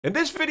In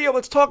this video,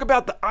 let's talk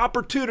about the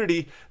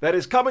opportunity that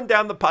is coming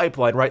down the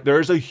pipeline, right?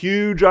 There's a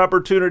huge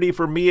opportunity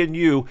for me and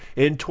you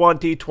in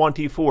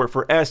 2024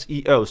 for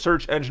SEO,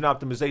 search engine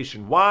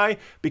optimization. Why?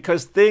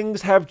 Because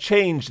things have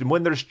changed. And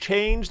when there's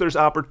change, there's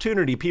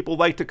opportunity. People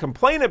like to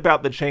complain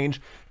about the change.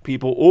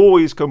 People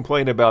always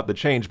complain about the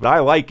change, but I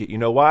like it. You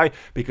know why?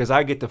 Because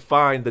I get to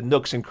find the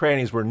nooks and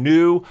crannies where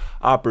new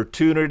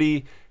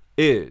opportunity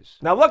is.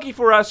 Now, lucky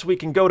for us, we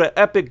can go to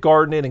Epic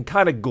Gardening and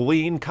kind of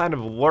glean, kind of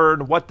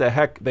learn what the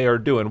heck they are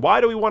doing. Why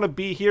do we want to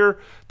be here?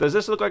 Does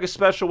this look like a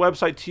special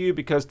website to you?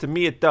 Because to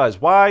me, it does.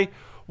 Why?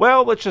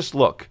 Well, let's just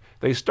look.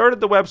 They started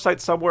the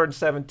website somewhere in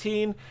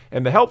 17,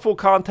 and the helpful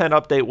content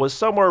update was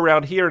somewhere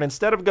around here, and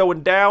instead of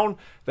going down,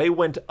 they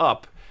went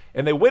up.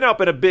 And they went up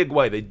in a big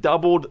way. They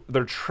doubled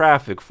their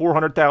traffic,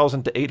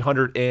 400,000 to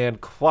 800 and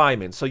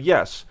climbing. So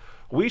yes,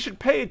 we should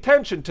pay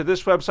attention to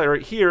this website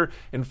right here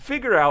and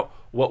figure out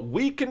what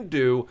we can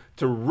do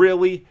to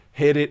really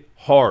hit it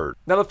hard.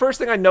 Now, the first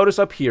thing I notice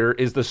up here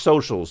is the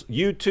socials.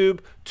 YouTube,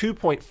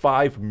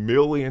 2.5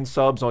 million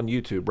subs on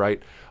YouTube,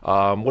 right?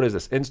 What is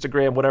this?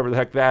 Instagram, whatever the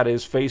heck that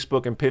is.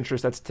 Facebook and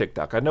Pinterest, that's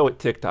TikTok. I know what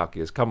TikTok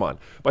is, come on.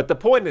 But the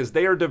point is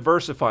they are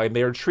diversifying.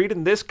 They are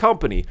treating this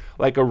company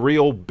like a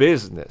real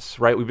business,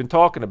 right? We've been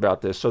talking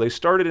about this. So they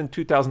started in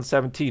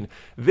 2017.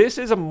 This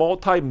is a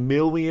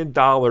multi-million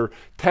dollar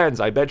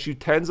I bet you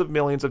tens of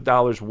millions of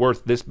dollars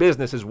worth. This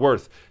business is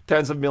worth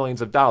tens of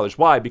millions of dollars.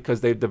 Why? Because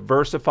they've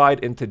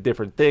diversified into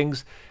different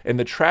things, and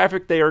the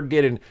traffic they are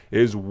getting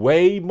is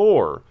way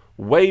more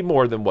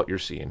than what you're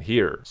seeing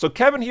here. So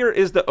Kevin here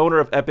is the owner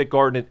of Epic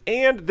Gardening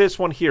and this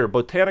one here,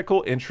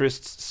 Botanical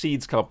Interests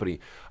Seeds Company.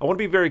 I want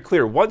to be very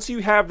clear. Once you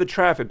have the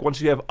traffic,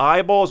 once you have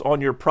eyeballs on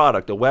your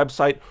product, a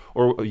website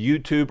or a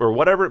YouTube or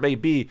whatever it may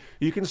be,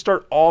 you can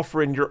start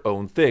offering your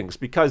own things,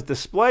 because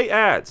display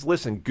ads,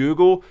 listen,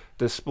 Google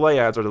display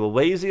ads are the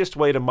laziest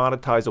way to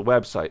monetize a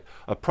website.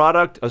 A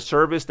product, a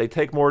service, they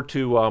take more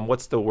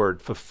to,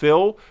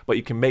 fulfill, but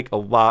you can make a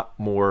lot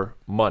more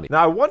money.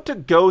 Now, I want to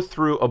go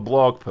through a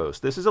blog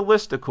post. This is a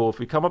listicle. If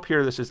we come up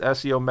here, this is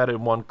SEO Meta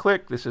in one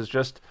click. This is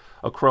just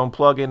a Chrome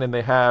plugin, and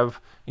they have,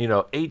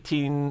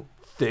 18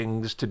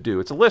 things to do.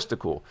 It's a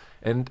listicle.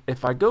 And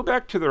if I go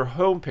back to their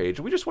homepage,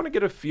 we just want to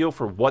get a feel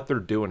for what they're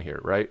doing here,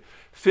 right?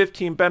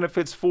 15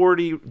 benefits,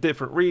 40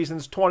 different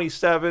reasons,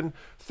 27,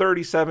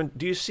 37.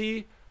 Do you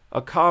see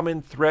a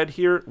common thread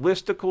here?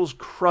 Listicles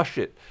crush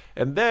it.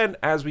 And then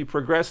as we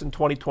progress in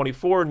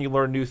 2024 and you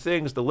learn new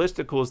things, the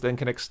listicles then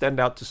can extend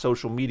out to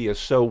social media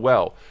so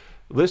well.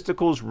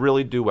 Listicles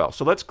really do well.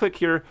 So let's click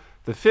here,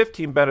 the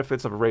 15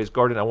 benefits of a raised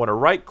garden. I want to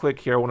right click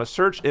here. I want to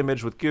search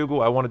image with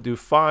Google. I want to do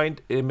find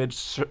image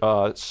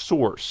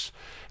source.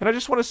 And I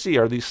just want to see,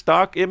 are these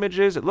stock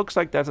images? It looks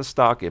like that's a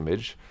stock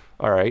image.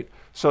 All right.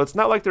 So it's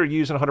not like they're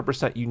using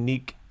 100%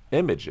 unique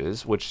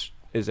images, which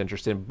is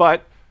interesting,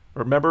 but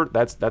remember,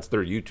 that's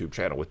their YouTube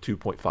channel with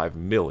 2.5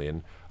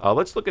 million.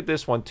 Let's look at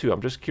this one too.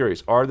 I'm just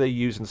curious. Are they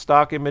using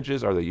stock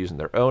images? Are they using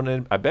their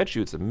own? I bet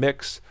you it's a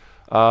mix.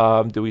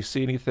 Do we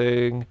see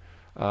anything?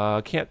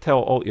 Can't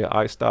tell. Oh, yeah,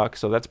 iStock.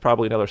 So that's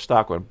probably another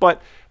stock one. But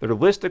they're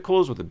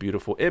listicles with a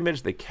beautiful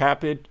image. They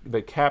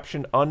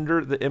caption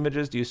under the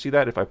images. Do you see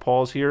that? If I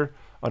pause here,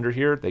 under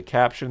here, they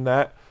caption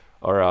that.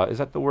 Or is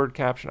that the word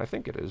caption? I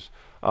think it is.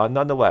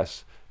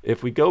 Nonetheless,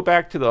 if we go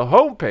back to the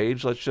home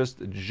page, let's just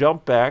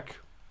jump back.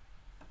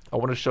 I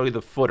want to show you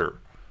the footer,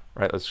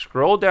 right? Let's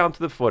scroll down to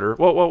the footer.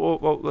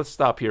 Whoa, let's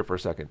stop here for a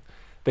second.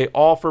 They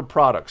offer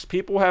products.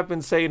 People have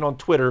been saying on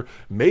Twitter,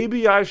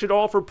 maybe I should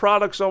offer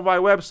products on my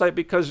website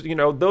because,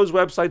 those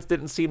websites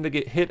didn't seem to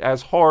get hit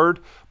as hard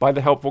by the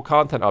helpful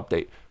content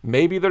update.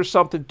 Maybe there's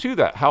something to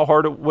that. How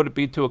hard would it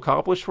be to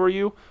accomplish for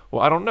you?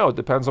 Well, I don't know. It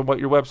depends on what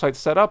your website's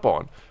set up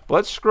on. But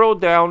let's scroll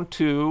down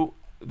to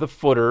the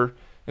footer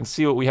and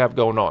see what we have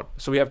going on.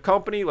 So we have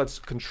company. Let's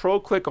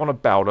control click on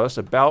About Us,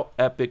 About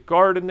Epic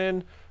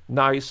Gardening.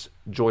 Nice.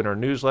 Join our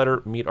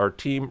newsletter, meet our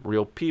team,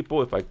 real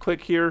people. If I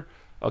click here,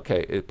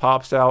 okay, it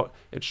pops out.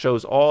 It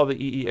shows all the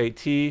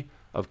EEAT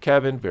of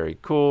Kevin. Very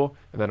cool.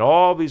 And then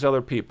all these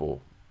other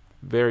people.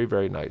 Very,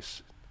 very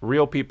nice.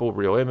 Real people,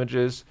 real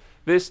images.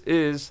 This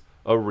is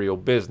a real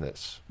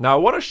business. Now, I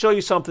want to show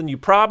you something you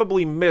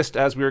probably missed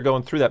as we were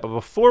going through that. But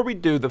before we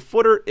do, the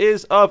footer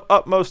is of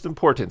utmost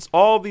importance.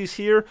 All these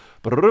here,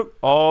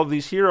 all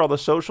the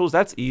socials,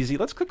 that's easy.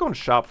 Let's click on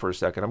shop for a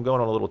second. I'm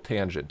going on a little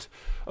tangent.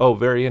 Oh,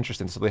 very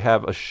interesting. So they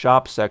have a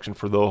shop section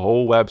for the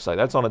whole website.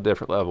 That's on a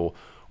different level.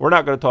 We're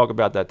not going to talk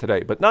about that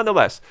today. But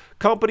nonetheless,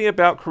 company,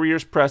 about,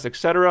 careers, press,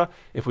 etc.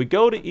 If we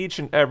go to each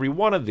and every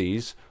one of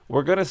these,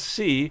 we're going to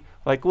see,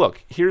 like,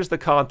 look, here's the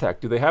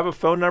contact. Do they have a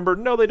phone number?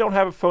 No, they don't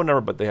have a phone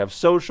number, but they have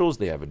socials,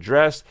 they have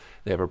address,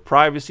 they have a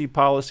privacy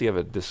policy, have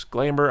a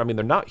disclaimer. I mean,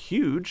 they're not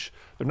huge.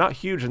 They're not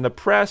huge. And the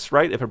press,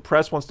 right? If a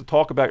press wants to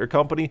talk about your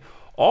company,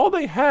 all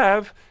they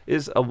have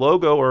is a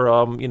logo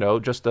or,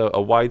 just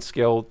a wide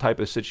scale type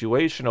of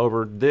situation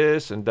over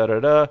this and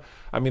da-da-da.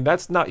 I mean,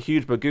 that's not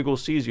huge, but Google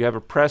sees you have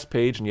a press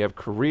page and you have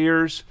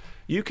careers.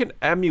 You can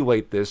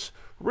emulate this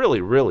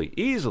really, really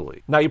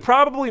easily. Now, you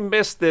probably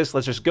missed this.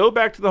 Let's just go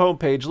back to the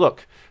homepage.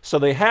 Look, so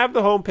they have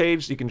the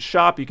homepage. You can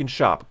shop. You can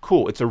shop.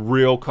 Cool. It's a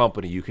real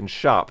company. You can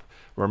shop.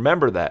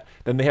 Remember that.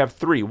 Then they have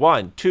three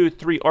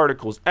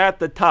articles at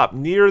the top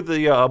near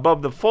the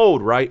above the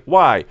fold, right?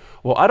 Why?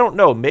 Well, I don't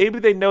know. Maybe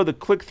they know the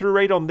click-through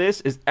rate on this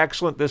is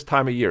excellent this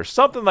time of year.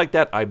 Something like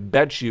that, I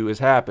bet you, is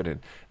happening.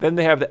 Then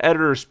they have the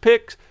editor's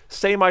picks,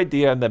 same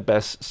idea, and the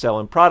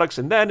best-selling products.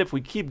 And then if we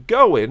keep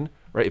going,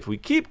 right? If we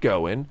keep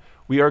going,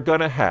 we are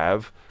going to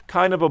have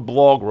kind of a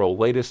blog roll,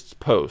 latest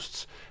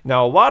posts.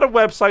 Now, a lot of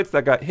websites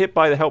that got hit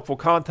by the helpful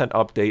content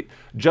update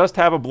just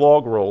have a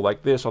blog roll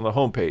like this on the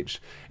homepage.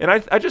 And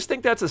I just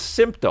think that's a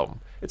symptom.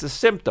 It's a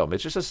symptom.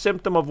 It's just a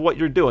symptom of what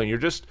you're doing.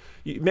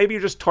 Maybe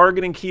you're just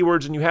targeting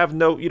keywords and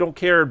you don't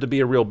care to be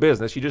a real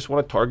business. You just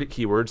want to target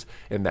keywords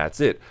and that's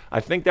it.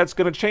 I think that's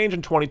going to change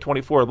in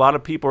 2024. A lot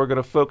of people are going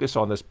to focus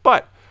on this,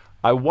 but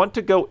I want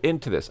to go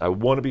into this. I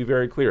want to be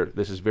very clear.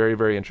 This is very,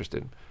 very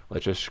interesting.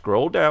 Let's just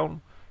scroll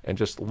down and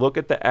just look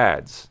at the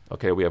ads.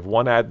 Okay, we have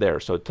one ad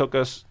there. So it took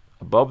us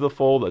above the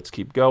fold. Let's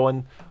keep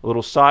going. A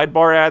little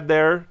sidebar ad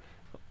there.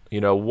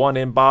 One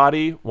in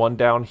body, one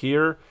down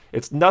here.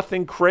 It's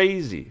nothing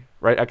crazy,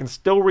 right? I can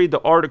still read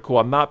the article.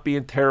 I'm not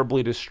being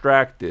terribly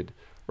distracted,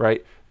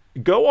 right?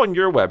 Go on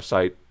your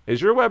website.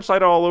 Is your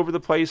website all over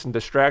the place and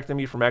distracting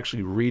me from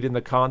actually reading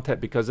the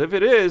content? Because if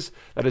it is,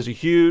 that is a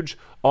huge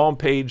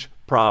on-page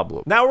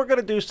problem. Now we're going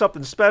to do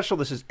something special.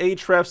 This is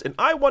Ahrefs, and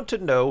I want to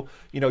know,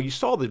 you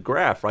saw the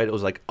graph, right? It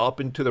was like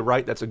up and to the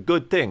right. That's a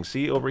good thing.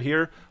 See over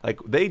here? Like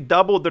they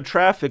doubled the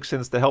traffic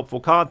since the helpful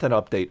content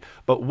update.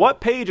 But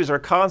what pages are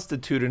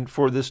constituted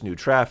for this new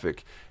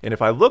traffic? And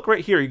if I look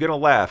right here, you're going to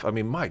laugh. I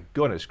mean, my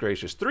goodness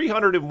gracious,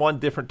 301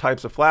 different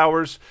types of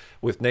flowers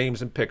with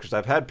names and pictures.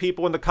 I've had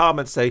people in the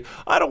comments say,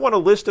 I don't want a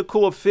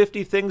listicle of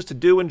 50 things to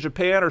do in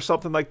Japan or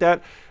something like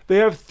that. They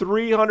have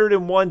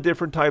 301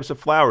 different types of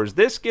flowers.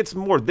 This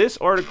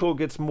article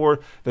gets more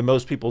than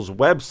most people's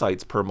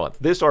websites per month.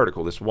 This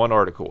one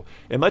article.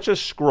 And let's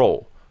just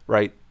scroll,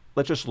 right?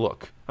 Let's just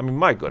look. I mean,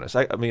 my goodness.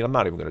 I'm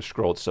not even going to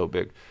scroll. It's so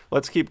big.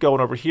 Let's keep going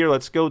over here.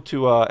 Let's go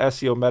to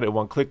SEO Meta at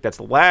one click. That's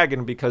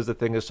lagging because the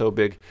thing is so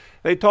big.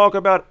 They talk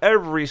about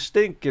every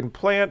stinking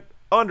plant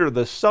under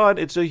the sun.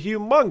 It's a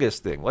humongous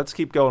thing. Let's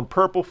keep going.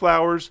 Purple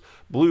flowers,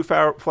 blue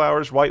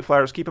flowers, white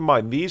flowers. Keep in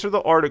mind, these are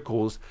the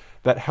articles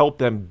that help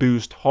them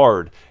boost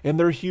hard. And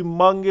they're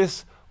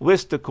humongous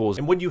listicles.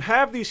 And when you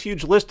have these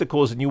huge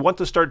listicles and you want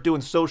to start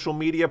doing social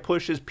media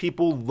pushes,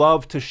 people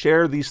love to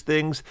share these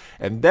things.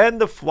 And then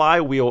the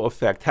flywheel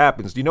effect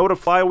happens. Do you know what a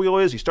flywheel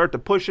is? You start to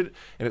push it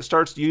and it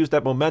starts to use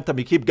that momentum.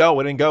 You keep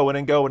going and going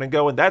and going and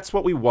going. That's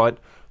what we want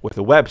with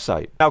a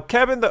website. Now,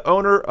 Kevin, the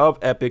owner of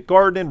Epic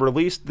Gardening,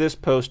 released this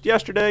post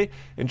yesterday.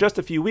 In just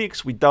a few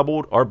weeks, we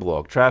doubled our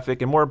blog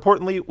traffic. And more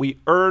importantly, we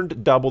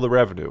earned double the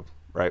revenue,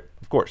 right?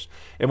 Of course.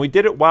 And we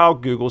did it while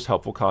Google's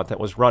helpful content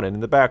was running in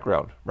the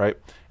background, right?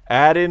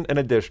 Add in an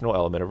additional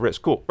element of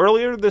risk. Cool.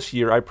 Earlier this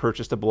year, I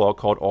purchased a blog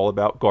called All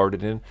About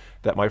Gardening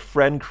that my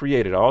friend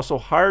created. I also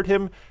hired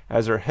him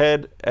as our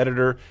head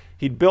editor.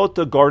 He built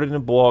a gardening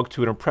blog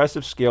to an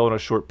impressive scale in a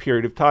short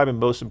period of time, and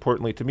most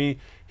importantly to me,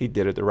 he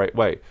did it the right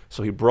way.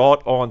 So he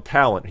brought on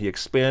talent. He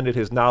expanded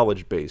his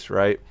knowledge base,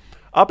 right?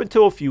 Up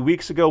until a few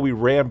weeks ago, we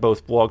ran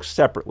both blogs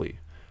separately,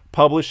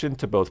 publishing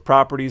to both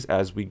properties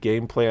as we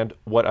game planned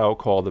what I'll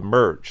call the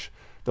merge.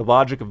 The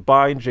logic of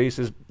buying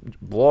Jace's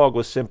blog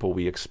was simple.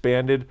 We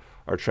expanded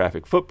our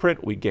traffic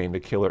footprint, we gained a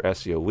killer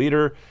SEO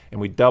leader,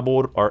 and we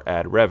doubled our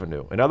ad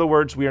revenue. In other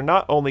words, we are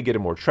not only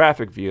getting more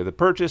traffic via the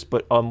purchase,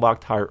 but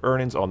unlocked higher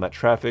earnings on that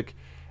traffic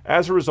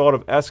as a result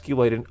of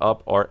escalating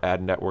up our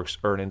ad network's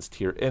earnings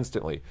tier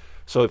instantly.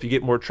 So if you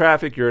get more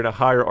traffic, you're in a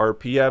higher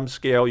RPM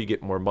scale, you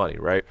get more money,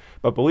 right?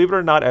 But believe it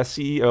or not, as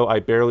CEO, I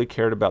barely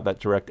cared about that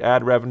direct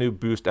ad revenue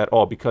boost at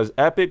all because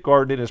Epic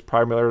Gardening is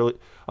primarily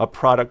a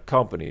product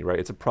company, right?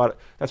 It's a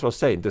product. That's what I was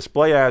saying.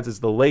 Display ads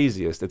is the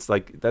laziest. It's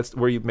like that's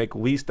where you make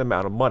least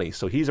amount of money.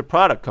 So he's a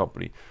product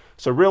company.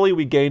 So really,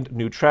 we gained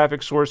new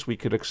traffic source. We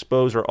could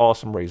expose our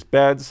awesome raised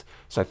beds.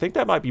 So I think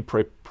that might be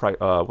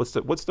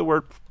what's the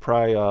word?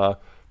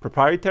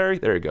 Proprietary?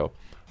 There you go.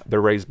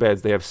 They're raised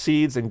beds. They have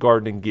seeds and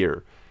gardening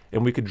gear.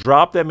 And we could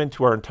drop them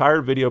into our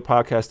entire video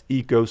podcast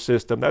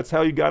ecosystem. That's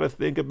how you got to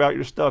think about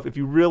your stuff. If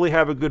you really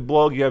have a good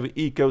blog, you have an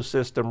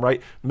ecosystem,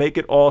 right? Make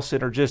it all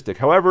synergistic.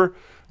 However,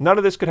 none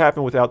of this could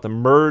happen without the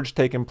merge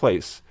taking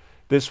place.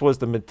 This was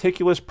the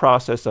meticulous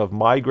process of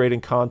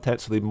migrating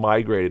content. So they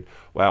migrated.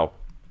 Wow.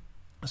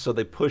 So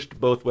they pushed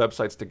both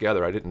websites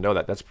together. I didn't know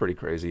that. That's pretty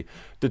crazy.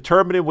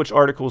 Determining which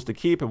articles to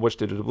keep and which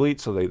to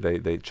delete. So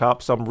they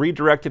chopped some,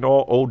 redirecting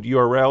all old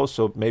URLs,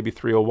 so maybe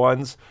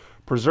 301s.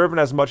 Preserving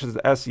as much as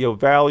the SEO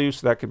value,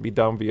 so that could be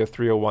done via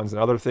 301s and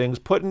other things.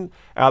 Putting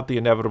out the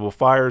inevitable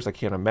fires. I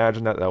can't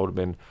imagine that. That would have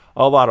been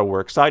a lot of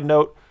work. Side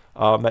note,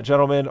 that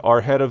gentleman,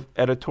 our head of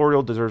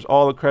editorial, deserves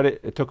all the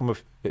credit. It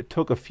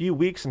took a few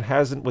weeks and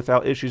hasn't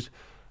without issues.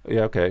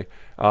 Yeah, okay.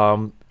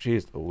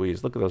 Geez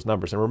Louise, look at those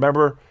numbers. And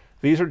remember,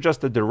 these are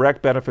just the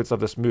direct benefits of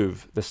this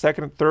move. The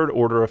second and third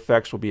order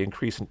effects will be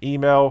increase in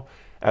email,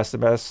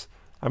 SMS.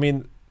 I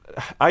mean,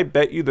 I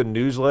bet you the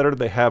newsletter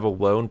they have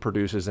alone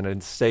produces an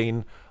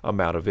insane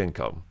amount of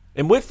income.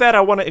 And with that,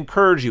 I want to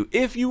encourage you,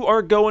 if you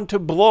are going to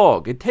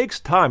blog, it takes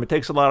time. It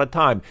takes a lot of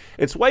time.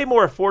 It's way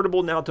more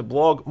affordable now to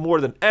blog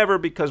more than ever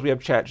because we have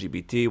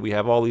ChatGPT. We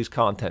have all these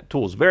content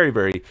tools. Very,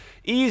 very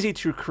easy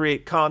to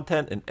create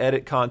content and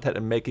edit content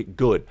and make it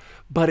good.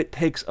 But it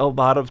takes a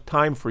lot of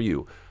time for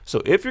you.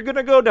 So if you're going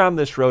to go down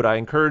this road, I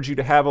encourage you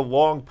to have a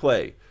long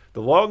play.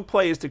 The long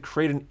play is to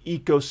create an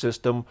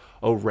ecosystem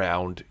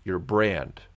around your brand.